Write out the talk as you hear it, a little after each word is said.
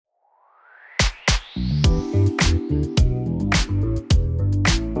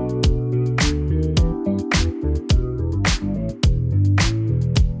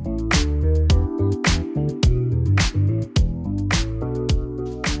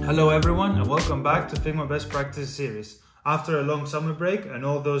Hello everyone and welcome back to Figma Best Practice series. After a long summer break and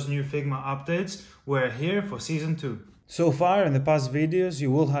all those new Figma updates, we're here for season 2. So far in the past videos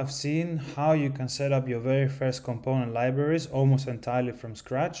you will have seen how you can set up your very first component libraries almost entirely from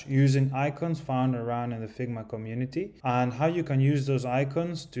scratch using icons found around in the Figma community, and how you can use those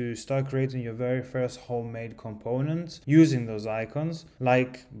icons to start creating your very first homemade components using those icons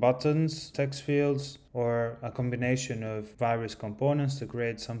like buttons, text fields, or a combination of various components to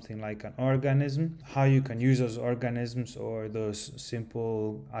create something like an organism. How you can use those organisms or those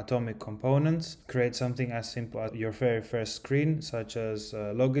simple atomic components, create something as simple as your very first screen, such as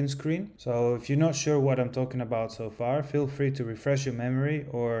a login screen. So if you're not sure what I'm talking about so far, feel free to refresh your memory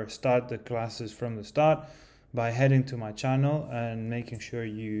or start the classes from the start by heading to my channel and making sure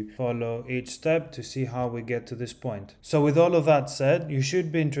you follow each step to see how we get to this point. So with all of that said, you should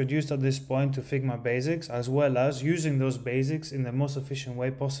be introduced at this point to Figma basics, as well as using those basics in the most efficient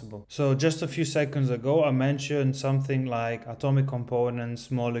way possible. So just a few seconds ago I mentioned something like atomic components,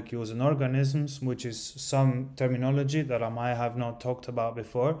 molecules and organisms, which is some terminology that I might have not talked about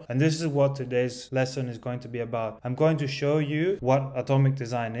before, and this is what today's lesson is going to be about. I'm going to show you what atomic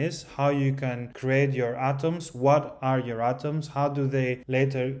design is, how you can create your atoms, what are your atoms, how do they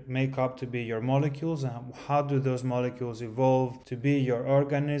later make up to be your molecules, and how do those molecules evolve to be your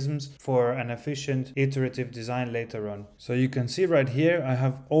organisms for an efficient iterative design later on. So you can see right here I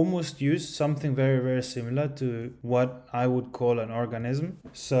have almost used something very similar to what I would call an organism.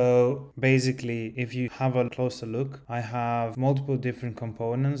 So basically, if you have a closer look, I have multiple different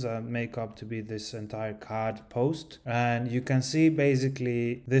components that make up to be this entire card post, and you can see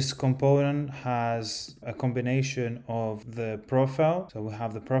basically this component has a combination of the profile. So we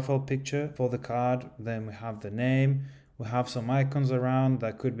have the profile picture for the card, then we have the name, we have some icons around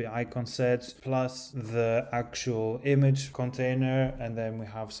that could be icon sets, plus the actual image container, and then we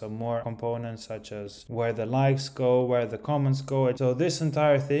have some more components such as where the likes go, where the comments go. So this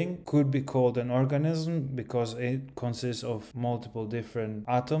entire thing could be called an organism because it consists of multiple different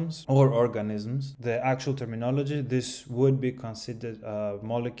atoms or organisms. The actual terminology, this would be considered a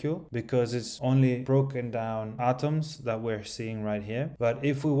molecule because it's only broken down atoms that we're seeing right here. But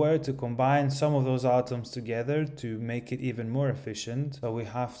if we were to combine some of those atoms together to make it even more efficient, so we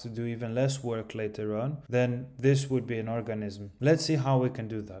have to do even less work later on, then this would be an organism. Let's see how we can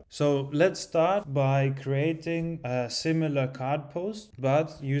do that. So let's start by creating a similar card post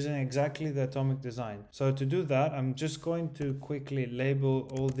but using exactly the atomic design. So to do that, I'm just going to quickly label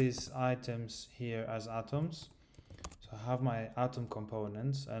all these items here as atoms. I have my atom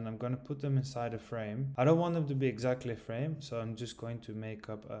components and I'm going to put them inside a frame. I don't want them to be exactly a frame, so I'm just going to make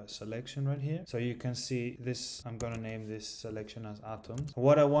up a selection right here. So you can see this, I'm going to name this selection as atoms.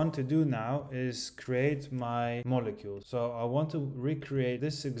 What I want to do now is create my molecules. So I want to recreate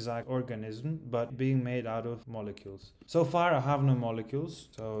this exact organism but being made out of molecules. So far I have no molecules,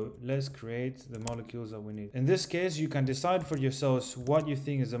 so let's create the molecules that we need. In this case, you can decide for yourselves what you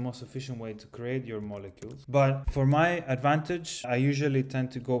think is the most efficient way to create your molecules. But for my advantage, I usually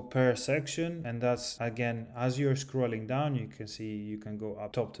tend to go per section, and that's, again, as you're scrolling down you can see you can go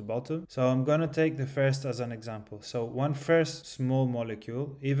up top to bottom. So I'm gonna take the first as an example. So one first small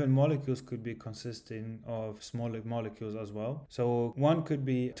molecule, even molecules could be consisting of smaller molecules as well. So one could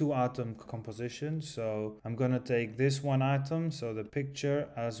be 2 atom composition. So I'm gonna take this one atom, so the picture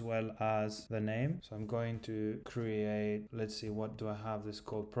as well as the name. So I'm going to create, let's see, what do I have this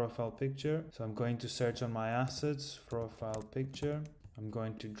called, profile picture. So I'm going to search on my assets, profile picture. I'm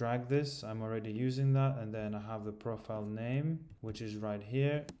going to drag this, I'm already using that, and then I have the profile name, which is right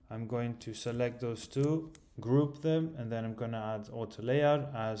here. I'm going to select those two, group them, and then I'm going to add auto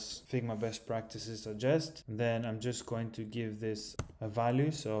layout as Figma best practices suggest. And then I'm just going to give this a value,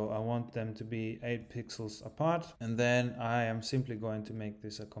 so I want them to be 8 pixels apart, and then I am simply going to make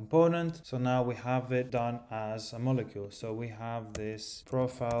this a component. So now we have it done as a molecule. So we have this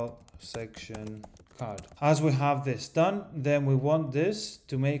profile section card. As we have this done, then we want this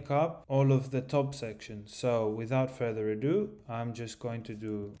to make up all of the top section. So without further ado, I'm just going to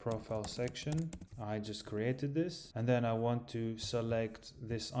do profile section. I just created this, and then I want to select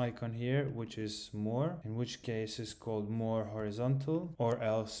this icon here, which is more, in which case is called more horizontal, or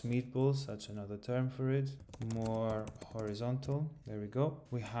else meatballs, that's another term for it, more horizontal. There we go.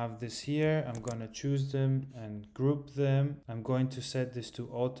 We have this here. I'm gonna choose them and group them. I'm going to set this to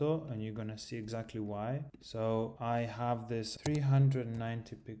auto, and you're gonna see exactly why. So I have this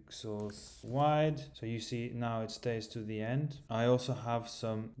 390 pixels wide, so you see now it stays to the end. I also have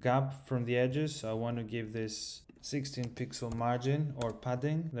some gap from the edges, so I want to give this 16 pixel margin or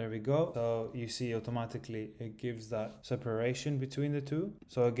padding. There we go. So you see automatically it gives that separation between the two.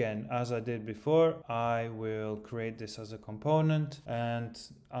 So again, as I did before, I will create this as a component and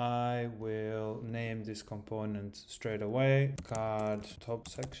I will name this component straight away card top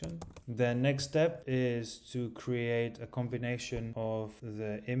section. The next step is to create a combination of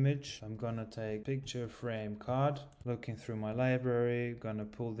the image. I'm gonna take picture frame card, looking through my library, gonna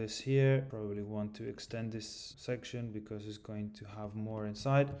pull this here. Probably want to extend this section because it's going to have more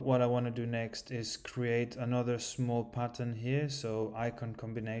inside. What I want to do next is create another small pattern here. So icon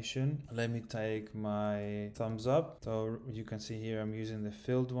combination. Let me take my thumbs up. So you can see here I'm using the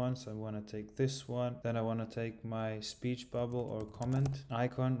filled one. So I want to take this one. Then I want to take my speech bubble or comment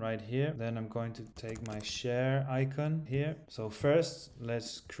icon right here. Then I'm going to take my share icon here. So first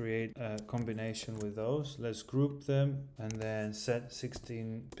let's create a combination with those. Let's group them and then set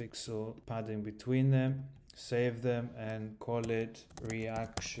 16 pixel padding between them. Save them and call it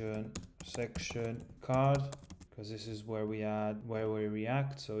reaction section card, because this is where we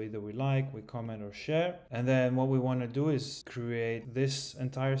react. So either we like, we comment or share. And then what we want to do is create this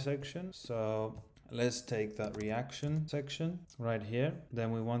entire section. So let's take that reaction section right here.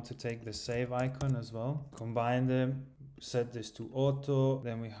 Then we want to take the save icon as well, combine them, set this to auto.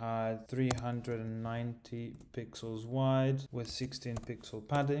 Then we had 390 pixels wide with 16 pixel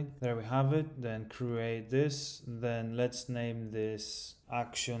padding. There we have it. Then create this. Then let's name this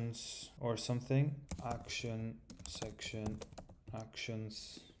actions or something. Action section,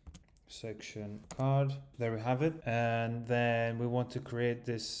 actions section card. There we have it. And then we want to create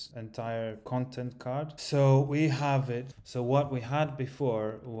this entire content card. So we have it. So what we had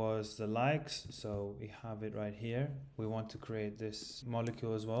before was the likes. So we have it right here. We want to create this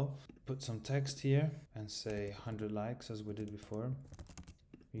molecule as well. Put some text here and say 100 likes as we did before.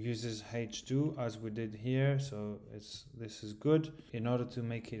 Uses H2 as we did here, so this is good. In order to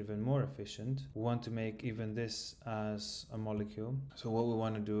make it even more efficient, we want to make even this as a molecule. So what we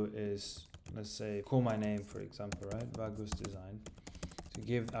want to do is, let's say, call my name, for example, right? Vagus design, to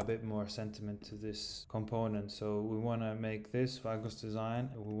give a bit more sentiment to this component. So we want to make this Vagus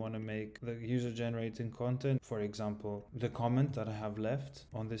design. We want to make the user generating content, for example, the comment that I have left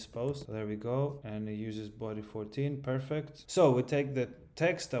on this post. So there we go. And it uses body 14. Perfect. So we take the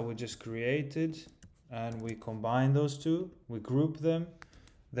text that we just created and we combine those two, we group them,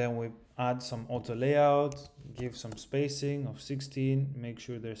 then we add some auto layout, give some spacing of 16, make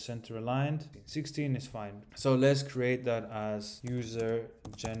sure they're center aligned. 16 is fine. So let's create that as user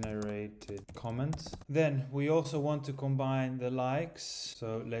generated comments. Then we also want to combine the likes.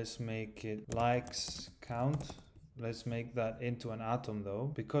 So let's make it likes count. Let's make that into an atom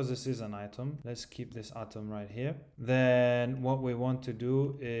though, because this is an item. Let's keep this atom right here. Then what we want to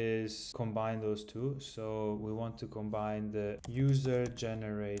do is combine those two. So we want to combine the user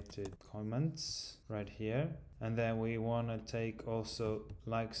generated comments right here. And then we want to take also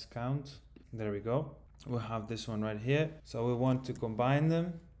likes count. There we go. We'll have this one right here. So we want to combine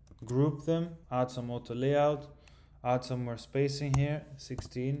them, group them, add some auto layout, add some more spacing here,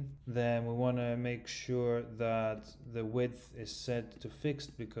 16. Then we want to make sure that the width is set to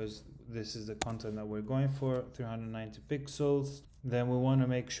fixed because this is the content that we're going for, 390 pixels. Then we want to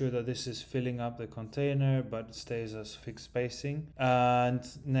make sure that this is filling up the container but it stays as fixed spacing. And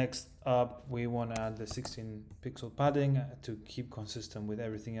next up, we want to add the 16 pixel padding to keep consistent with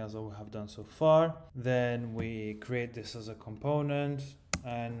everything else that we have done so far. Then we create this as a component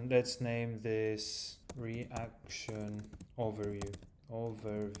and let's name this reaction overview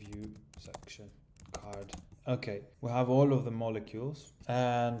section card. Okay, we have all of the molecules,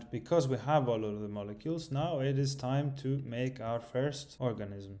 and because we have all of the molecules, now it is time to make our first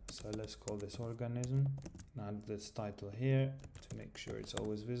organism. So let's call this organism, add this title here to make sure it's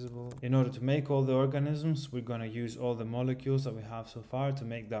always visible. In order to make all the organisms, we're going to use all the molecules that we have so far to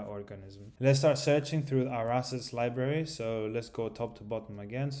make that organism. Let's start searching through our assets library. So let's go top to bottom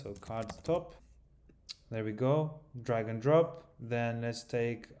again. So card top. There we go, drag and drop. Then let's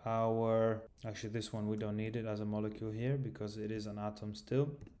take our, actually this one we don't need it as a molecule here because it is an atom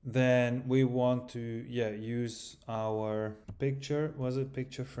still. Then we want to, use our picture, was it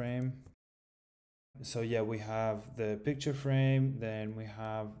picture frame? So we have the picture frame, then we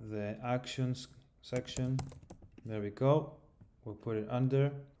have the actions section. There we go, we'll put it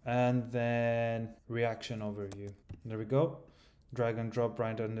under. And then reaction overview, there we go. Drag and drop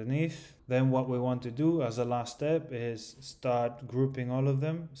right underneath. Then what we want to do as a last step is start grouping all of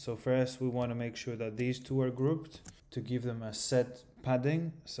them. So first we want to make sure that these two are grouped to give them a set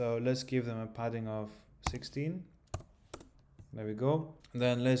padding. So let's give them a padding of 16. There we go.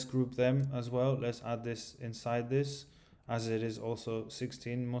 Then let's group them as well. Let's add this inside this, as it is also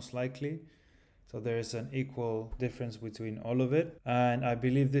 16 most likely. So there is an equal difference between all of it. And I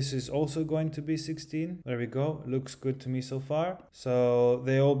believe this is also going to be 16. There we go. Looks good to me so far. So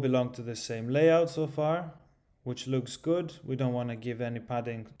they all belong to the same layout so far, which looks good. We don't want to give any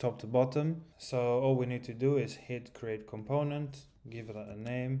padding top to bottom. So all we need to do is hit create component, give it a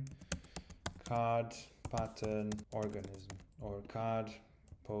name, card pattern organism, or card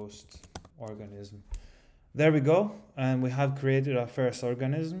post organism. There we go. And we have created our first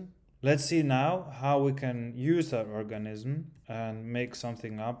organism. Let's see now how we can use that organism and make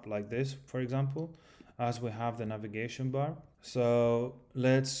something up like this, for example, as we have the navigation bar. So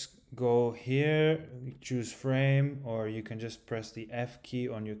let's go here, choose frame, or you can just press the F key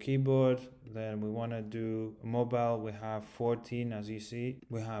on your keyboard. Then we want to do mobile. We have 14, as you see.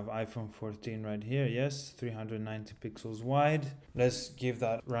 We have iPhone 14 right here. Yes, 390 pixels wide. Let's give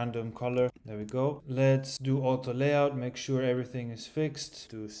that random color. There we go. Let's do auto layout. Make sure everything is fixed.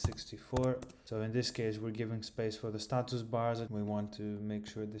 Do 64. So in this case, we're giving space for the status bars. We want to make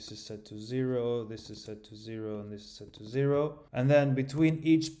sure this is set to 0, this is set to 0, and this is set to 0. And then between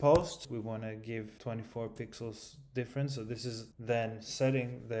each post, we want to give 24 pixels difference. So this is then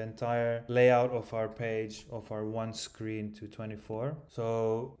setting the entire layout of our page, of our one screen, to 24.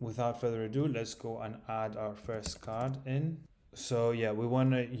 So without further ado, let's go and add our first card in. So yeah, we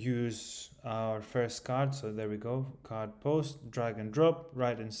want to use our first card. So there we go, card post, drag and drop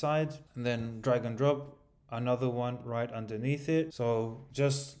right inside, and then drag and drop another one right underneath it. So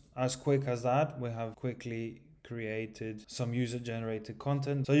just as quick as that, we have quickly created some user generated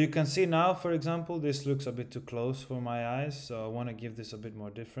content. So you can see now, for example, this looks a bit too close for my eyes. So I want to give this a bit more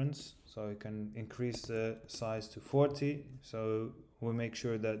difference. So I can increase the size to 40. So we make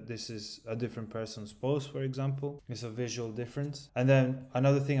sure that this is a different person's post, for example. It's a visual difference. And then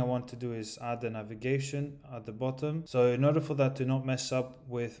another thing I want to do is add the navigation at the bottom. So in order for that to not mess up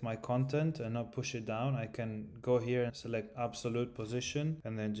with my content and not push it down, I can go here and select absolute position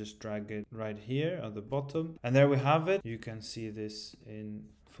and then just drag it right here at the bottom. And there we have it. You can see this in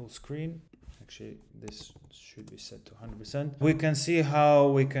full screen. Actually, this should be set to 100%. We can see how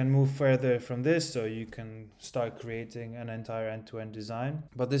we can move further from this, so you can start creating an entire end-to-end design.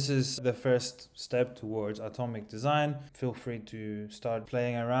 But this is the first step towards atomic design. Feel free to start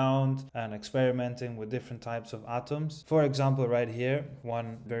playing around and experimenting with different types of atoms. For example, right here,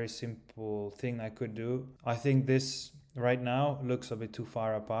 one very simple thing I could do. I think this right now looks a bit too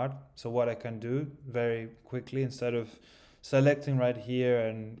far apart. So what I can do very quickly, instead of selecting right here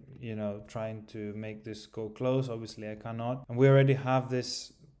and trying to make this go close, obviously I cannot, and we already have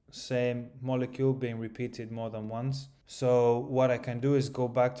this same molecule being repeated more than once. So what I can do is go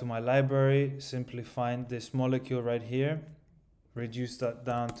back to my library, simply find this molecule right here, reduce that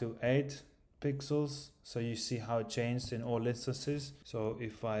down to 8 pixels, so you see how it changed in all instances. So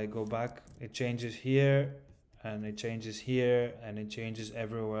if I go back, it changes here, and it changes here, and it changes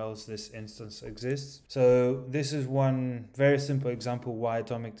everywhere else this instance exists. So this is one very simple example why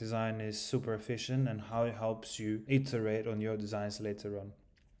atomic design is super efficient and how it helps you iterate on your designs later on.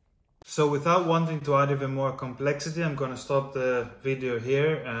 So without wanting to add even more complexity, I'm going to stop the video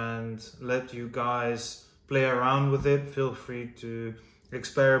here and let you guys play around with it. Feel free to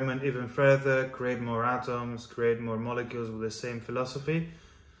experiment even further, create more atoms, create more molecules with the same philosophy.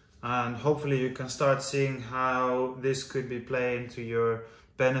 And hopefully you can start seeing how this could be playing to your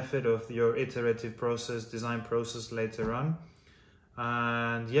benefit of your iterative process, design process later on.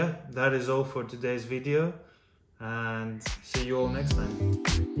 And yeah, that is all for today's video, and see you all next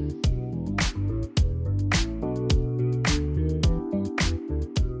time.